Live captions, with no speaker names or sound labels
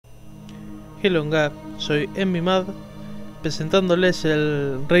Hello Gap, soy Envimad, presentándoles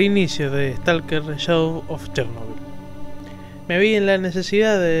el reinicio de S.T.A.L.K.E.R Shadow of Chernobyl. Me vi en la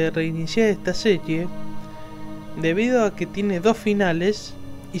necesidad de reiniciar esta serie debido a que tiene dos finales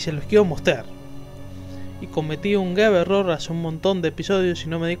y se los quiero mostrar. Y cometí un grave error hace un montón de episodios y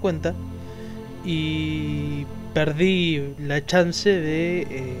no me di cuenta. Y perdí la chance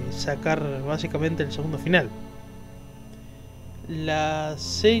de sacar básicamente el segundo final. La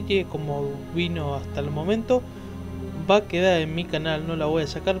serie como vino hasta el momento va a quedar en mi canal, no la voy a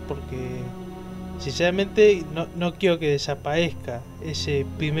sacar porque sinceramente no quiero que desaparezca ese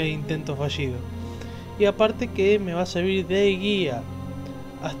primer intento fallido. Y aparte que me va a servir de guía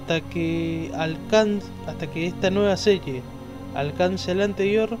hasta que esta nueva serie alcance la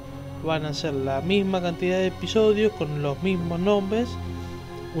anterior. Van a ser la misma cantidad de episodios con los mismos nombres.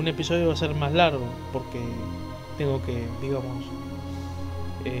 Un episodio va a ser más largo porque tengo que, digamos,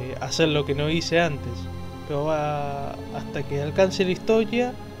 hacer lo que no hice antes. Pero hasta que alcance la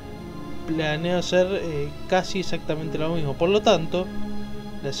historia planeo hacer casi exactamente lo mismo. Por lo tanto,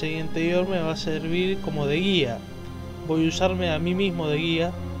 la serie anterior me va a servir como de guía. Voy a usarme a mí mismo de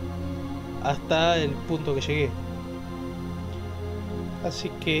guía hasta el punto que llegué.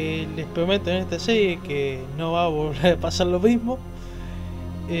 Así que les prometo en esta serie que no va a volver a pasar lo mismo.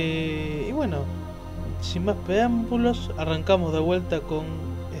 Y bueno, sin más preámbulos, arrancamos de vuelta con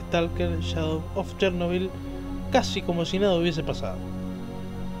S.T.A.L.K.E.R Shadow of Chernobyl, casi como si nada hubiese pasado.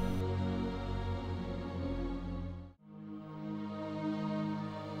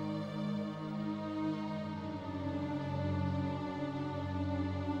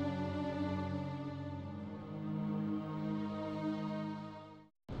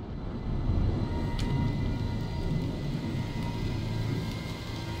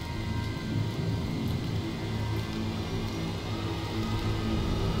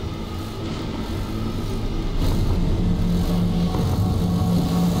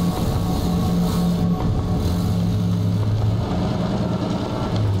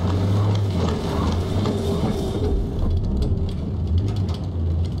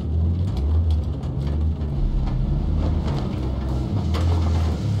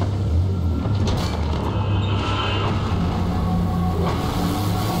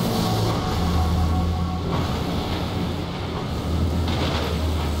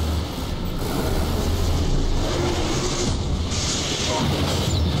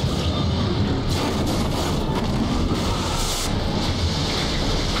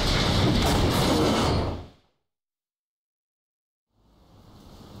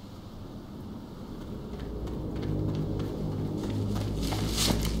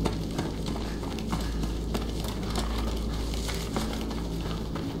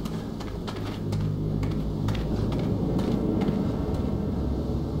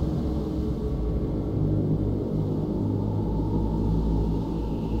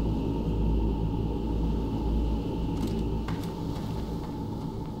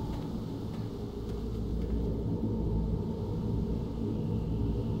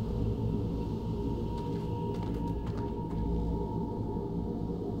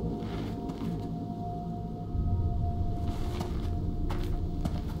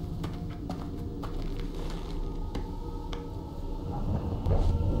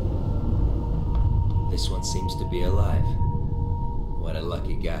 This one seems to be alive. What a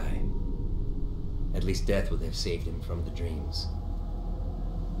lucky guy. At least death would have saved him from the dreams.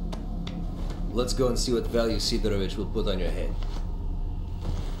 Let's go and see what value Sidorovich will put on your head.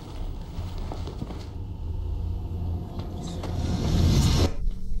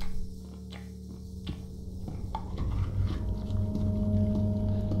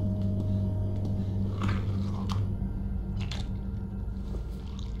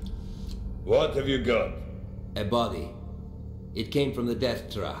 What have you got? A body. It came from the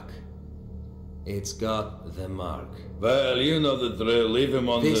death truck. It's got the mark. Well, you know the drill. Leave him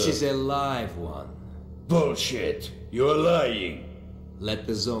on This is a live one. Bullshit! You're lying. Let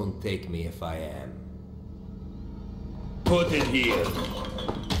the zone take me if I am. Put it here.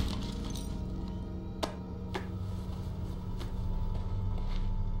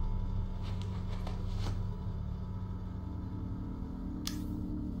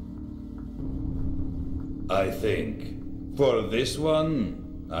 I think for this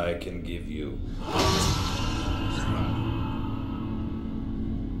one, I can give you.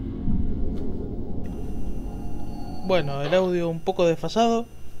 Bueno, el audio un poco desfasado,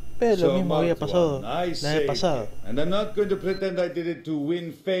 pero lo mismo había pasado la vez pasada. And I'm not going to pretend I did it to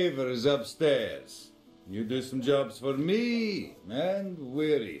win favors upstairs. You do some jobs for me, and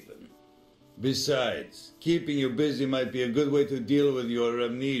we're even. Besides, keeping you busy might be a good way to deal with your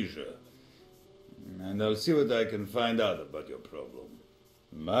amnesia. and I'll see what I can find out about your problem.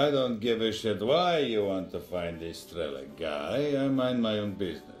 I don't give a shit why you want to find this S.T.A.L.K.E.R guy. I mind my own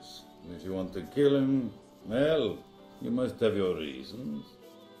business. If you want to kill him, well, you must have your reasons.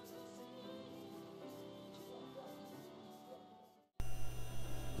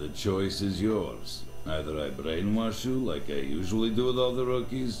 The choice is yours. Either I brainwash you like I usually do with all the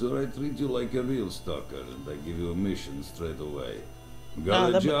rookies, or I treat you like a real stalker and I give you a mission straight away.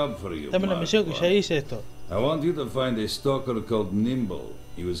 Got a job for you, dame la misión que ya hice esto. I want you to find a stalker called Nimble.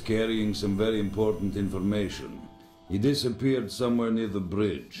 He was carrying some very important information. He disappeared somewhere near the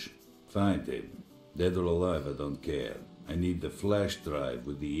bridge. Find him. Dead or alive, I don't care. I need the flash drive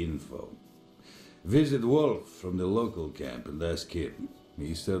with the info. Visit Wolf from the local camp and ask him.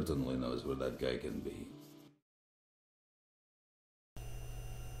 He certainly knows where that guy can be.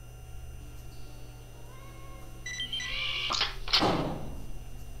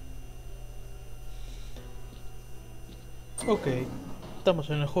 Ok, estamos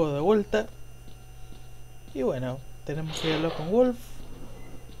en el juego de vuelta. Y bueno, tenemos que hablar con Wolf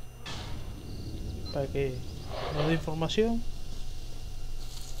para que nos dé información.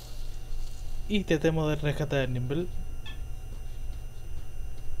 Y tratemos de rescatar a Nimble.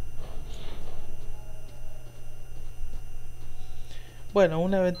 Bueno,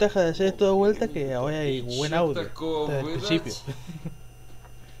 una ventaja de hacer esto de vuelta es que ahora hay buen audio desde el principio.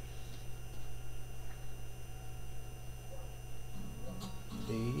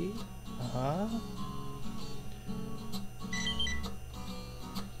 Sí, ajá.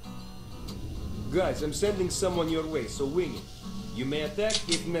 Guys, I'm sending someone your way, so wing it. You may attack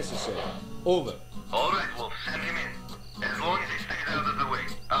if necessary. Over. All right, Wolf, send him in. As long as he stays out of the way.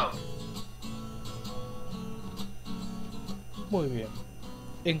 Out. Muy bien.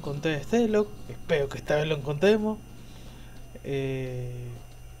 Encontré a S.T.A.L.K.E.R. Espero que esta vez lo encontremos.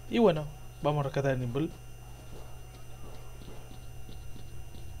 Y bueno, vamos a rescatar a Nimble.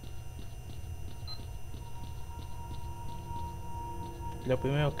 Lo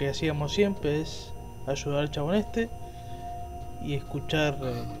primero que hacíamos siempre es ayudar al chabón este y escuchar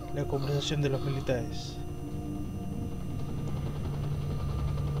la conversación de los militares.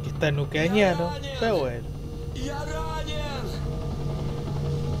 Que está en ucraniano, pero bueno.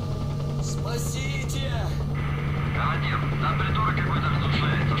 Командир, там придурок какой-то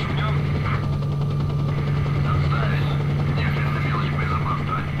разрушается. Шумем? Отставить. Если эта мелочь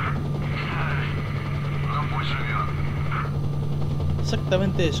безопасна. Но пусть живет.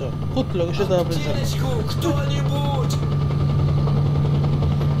 Exactamente eso, justo lo que yo estaba pensando. Кто-нибудь!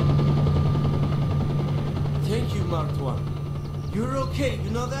 Thank you, Mark I. You're okay,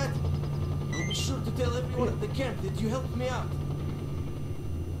 you know that? I'll be sure to tell everyone at the camp that you helped me out.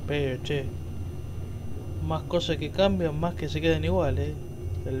 Pero che, más cosas que cambian, más que se quedan iguales,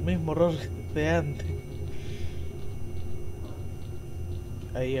 el mismo error de antes.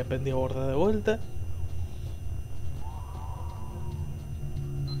 Ahí aprendí a bordar de vuelta.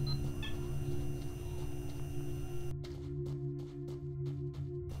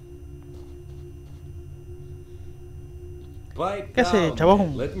 ¿Qué hace,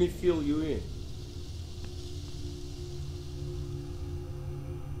 chabón? Let me fill you in.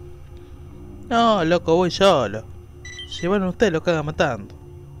 No, loco, voy solo. Si van ustedes lo cagan matando.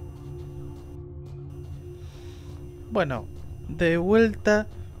 Bueno, de vuelta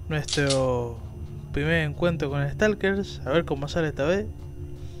nuestro primer encuentro con S.T.A.L.K.E.R. A ver cómo sale esta vez.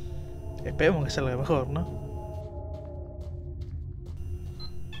 Esperemos que salga mejor, ¿no?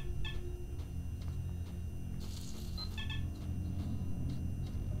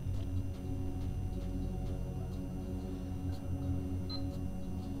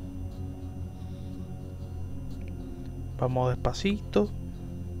 Vamos despacito,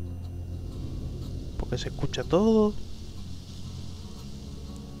 porque se escucha todo.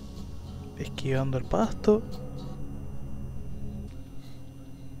 Esquivando el pasto.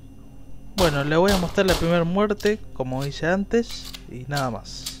 Bueno, le voy a mostrar la primera muerte, como hice antes, y nada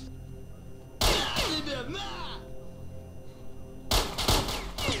más.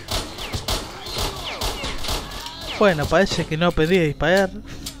 Bueno, parece que no aprendí a disparar.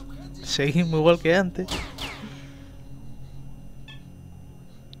 Seguimos igual que antes.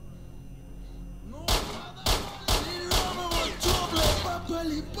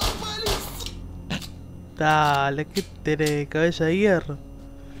 Dale, que tenés cabeza de hierro.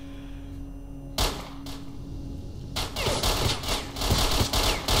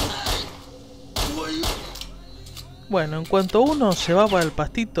 Bueno, en cuanto uno se va para el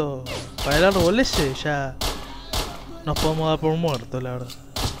pastito, para el árbol ese, ya nos podemos dar por muertos, la verdad.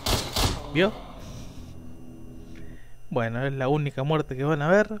 ¿Vio? Bueno, es la única muerte que van a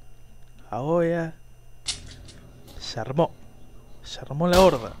ver. Ahora Se armó. Se armó la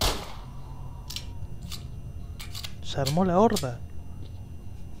horda. Se armó la horda.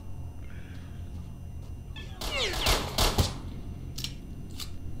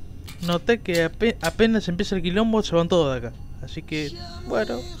 Noté que apenas empieza el quilombo se van todos de acá. Así que,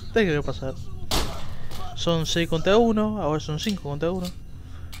 bueno, tiene que pasar. Son 6 contra 1, ahora son 5 contra 1.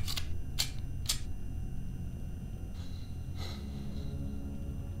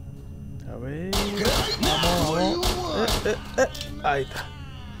 A ver... Vamos. Ahí está.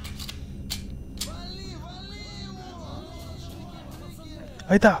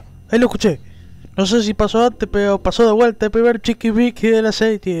 Ahí está, ahí lo escuché. No sé si pasó antes, pero pasó de vuelta el primer cheeki de la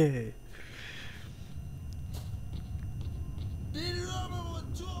serie.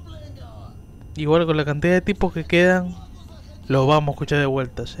 Igual con la cantidad de tipos que quedan, los vamos a escuchar de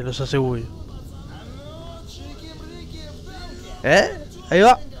vuelta, se los aseguro. Ahí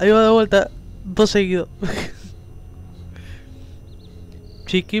va de vuelta. 2 seguidos.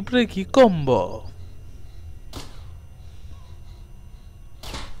 Cheeki breeki combo.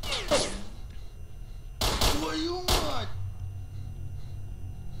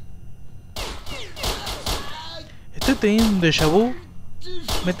 Estoy teniendo un déjà vu.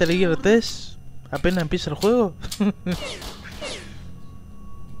 Metal Gear 3. Apenas empieza el juego.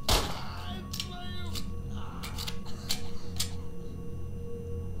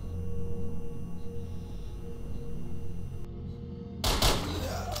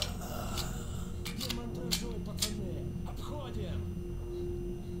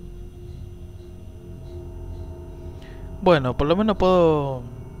 Bueno, por lo menos puedo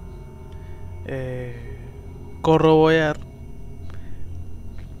corroborar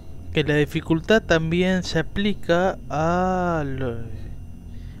que la dificultad también se aplica a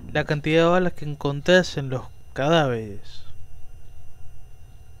la cantidad de balas que encontrás en los cadáveres.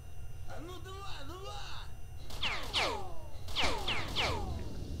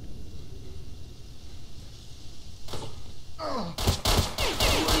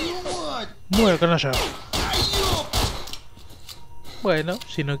 Muere, canalla. Bueno,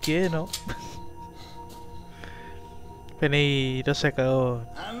 si no quiere, no. Vení, no se cagó.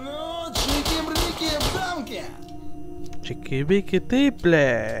 Cheeki breeki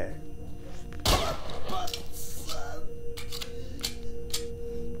triple.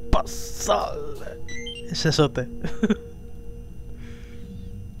 Pasal. Ese azote.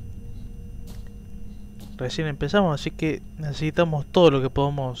 Recién empezamos, así que necesitamos todo lo que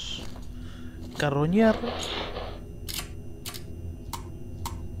podamos carroñar.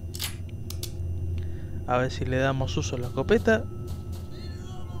 A ver si le damos uso a la escopeta.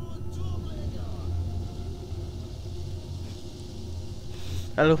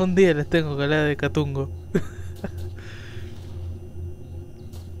 Algún día les tengo que hablar de Catungo.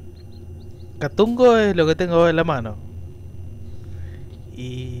 Catungo es lo que tengo ahora en la mano.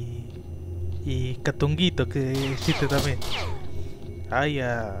 Y Catunguito, que existe también. Ay,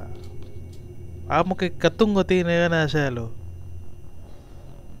 vamos que Catungo tiene ganas de hacerlo.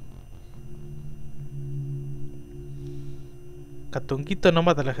 Catunguito no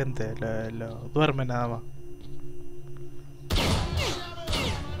mata a la gente, lo duerme nada más.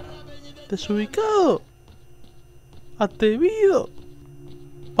 Desubicado. Atrevido.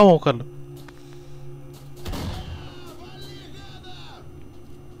 Vamos a buscarlo.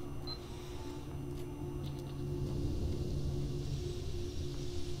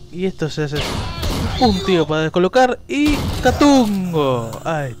 Y esto se hace un tiro para descolocar y Catungo.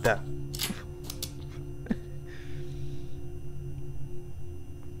 Ahí está.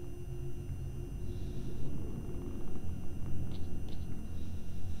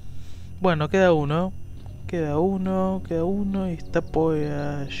 Bueno, queda uno y está por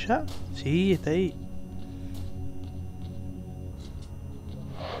allá. Sí, está ahí.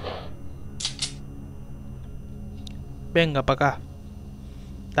 Venga para acá.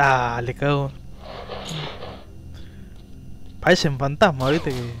 Dale, cagón. Parecen fantasmas,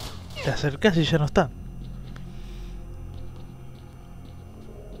 viste que te acercás y ya no están.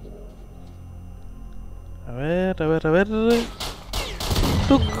 A ver.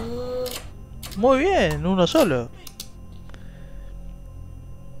 ¡Tuc! Muy bien, uno solo.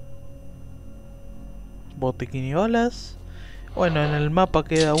 Botiquín y balas. Bueno, en el mapa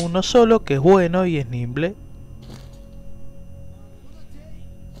queda uno solo, que es bueno y es nimble.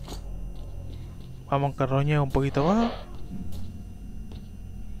 Vamos a carroñar un poquito más.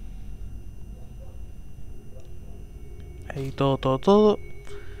 Ahí todo.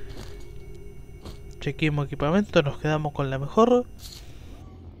 Chequeamos equipamiento, nos quedamos con la mejor.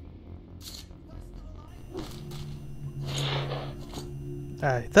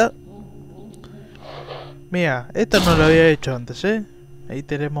 Ahí está. Mira, esto no lo había hecho antes, ¿eh? Ahí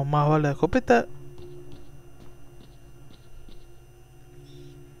tenemos más balas de escopeta.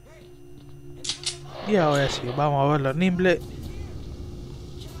 Y ahora sí, vamos a ver los nimbles.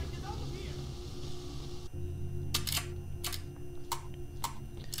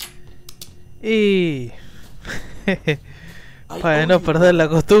 Y... para no perder la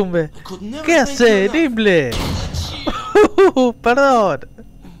costumbre. ¿Qué hace, nimble? Perdón.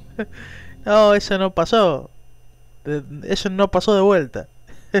 No, eso no pasó. Eso no pasó de vuelta.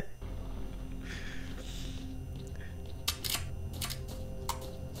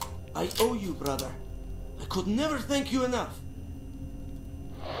 I owe you, brother. I could never thank you enough.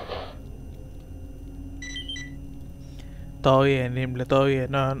 Todo bien, nimble, todo bien.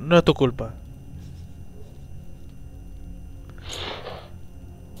 No, no es tu culpa.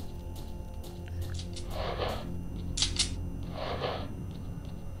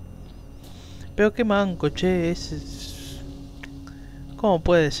 Pero qué manco, che, ¿cómo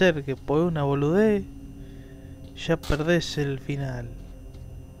puede ser que por una boludez ya perdés el final?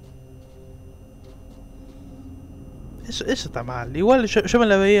 Eso está mal. Igual yo me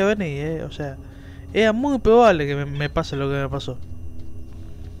la veía venir, o sea, era muy probable que me pase lo que me pasó.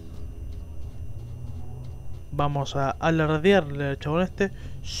 Vamos a alardearle al chabón este.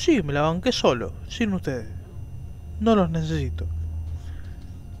 Sí, me la banqué solo, sin ustedes. No los necesito.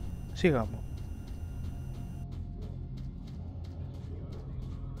 Sigamos.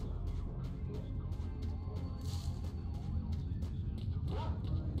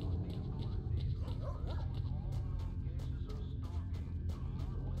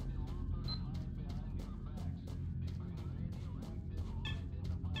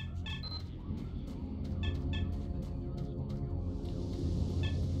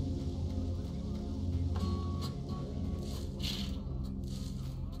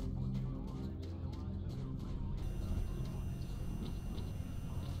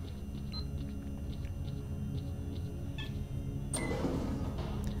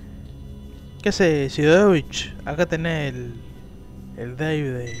 ¿Qué hace, Sidovich? Acá tenés el Dave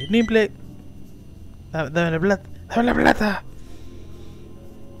de Nimble. Dame la plata. ¡Dame la plata!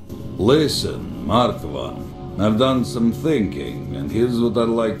 Listen, Mark One, I've done some thinking, and here's what I'd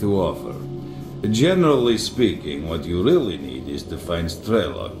like to offer. Generally speaking, what you really need is to find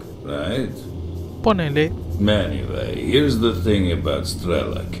S.T.A.L.K.E.R, right? Ponele. Anyway, here's the thing about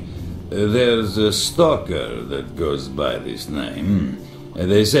S.T.A.L.K.E.R. There's a stalker that goes by this name.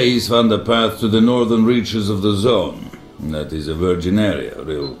 They say he's found a path to the northern reaches of the zone. That is a virgin area, a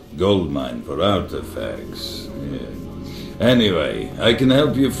real gold mine for artifacts. Yeah. Anyway, I can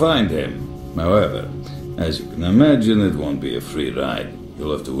help you find him. However, as you can imagine, it won't be a free ride.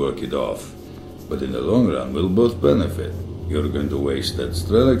 You'll have to work it off. But in the long run, we'll both benefit. You're going to waste that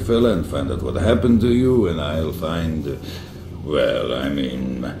S.T.A.L.K.E.R fella and find out what happened to you, and I'll find... well, I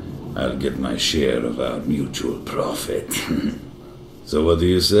mean, I'll get my share of our mutual profit. So what do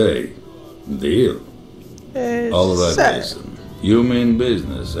you say? Deal? All right, listen. You mean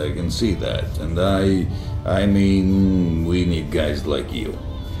business, I can see that. And I mean, we need guys like you.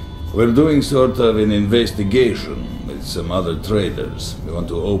 We're doing sort of an investigation with some other traders. We want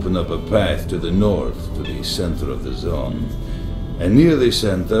to open up a path to the north, to the center of the zone. And near the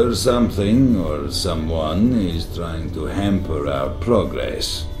center, something or someone is trying to hamper our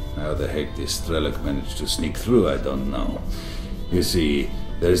progress. How the heck this S.T.A.L.K.E.R managed to sneak through, I don't know. You see,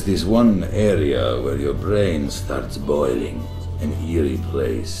 there's this one area where your brain starts boiling. An eerie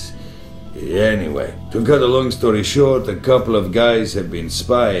place. Anyway, to cut a long story short, a couple of guys have been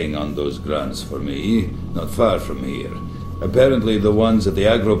spying on those grunts for me, not far from here. Apparently the ones at the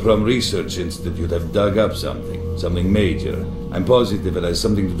Agroprom Research Institute have dug up something major. I'm positive it has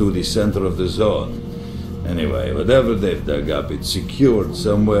something to do with the center of the zone. Anyway, whatever they've dug up, it's secured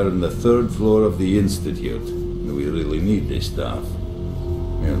somewhere on the 3rd floor of the Institute. We really need this stuff.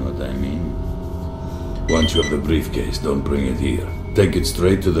 You know what I mean? Once you have the briefcase, don't bring it here. Take it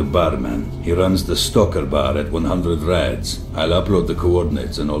straight to the barman. He runs the S.T.A.L.K.E.R bar at 100 rads. I'll upload the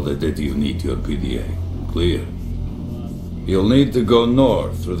coordinates and all the data you need to your PDA. Clear? You'll need to go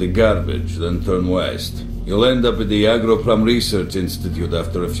north through the garbage, then turn west. You'll end up at the Agroprom Research Institute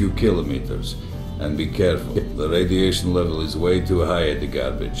after a few kilometers. And be careful, the radiation level is way too high at the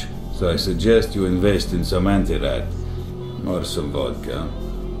garbage. So I suggest you invest in some anti-rat. Or some vodka.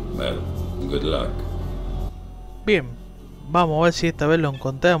 Well, good luck. Bien, vamos a ver si esta vez lo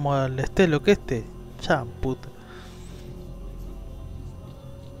encontramos al S.T.A.L.K.E.R. Ya, puta.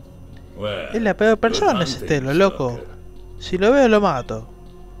 Well, Es la peor persona ese S.T.A.L.K.E.R, loco. Si lo veo lo mato.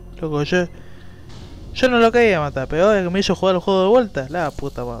 Loco, yo no lo quería matar, pero ahora que me hizo jugar el juego de vuelta, la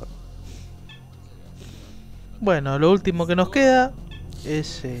puta madre. Bueno, lo último que nos queda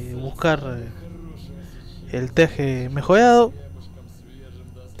es buscar el teje mejorado.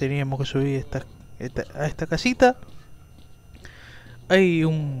 Teníamos que subir a esta casita. Hay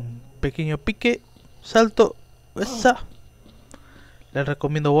un pequeño pique, salto, esa. Les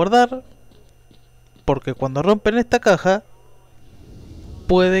recomiendo guardar, porque cuando rompen esta caja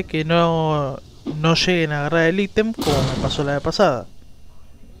puede que no lleguen a agarrar el ítem, como me pasó la vez pasada.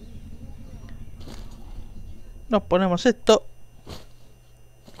 Nos ponemos esto.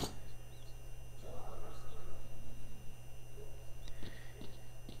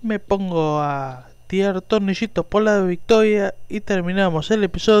 Me pongo a tirar tornillitos por la victoria y terminamos el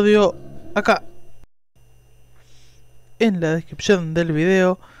episodio acá. En la descripción del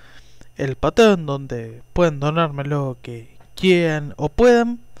video el Patreon, donde pueden donarme lo que quieran o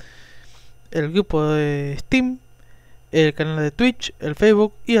puedan, el grupo de Steam, el canal de Twitch, el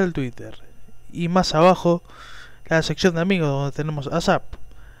Facebook y el Twitter. Y más abajo la sección de amigos, donde tenemos a Zap,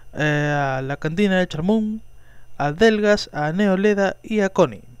 a la cantina de Charmún, a Delgas, a Neoleda y a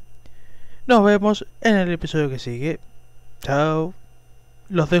Connie. Nos vemos en el episodio que sigue. Chao.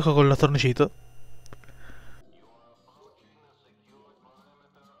 Los dejo con los tornillitos.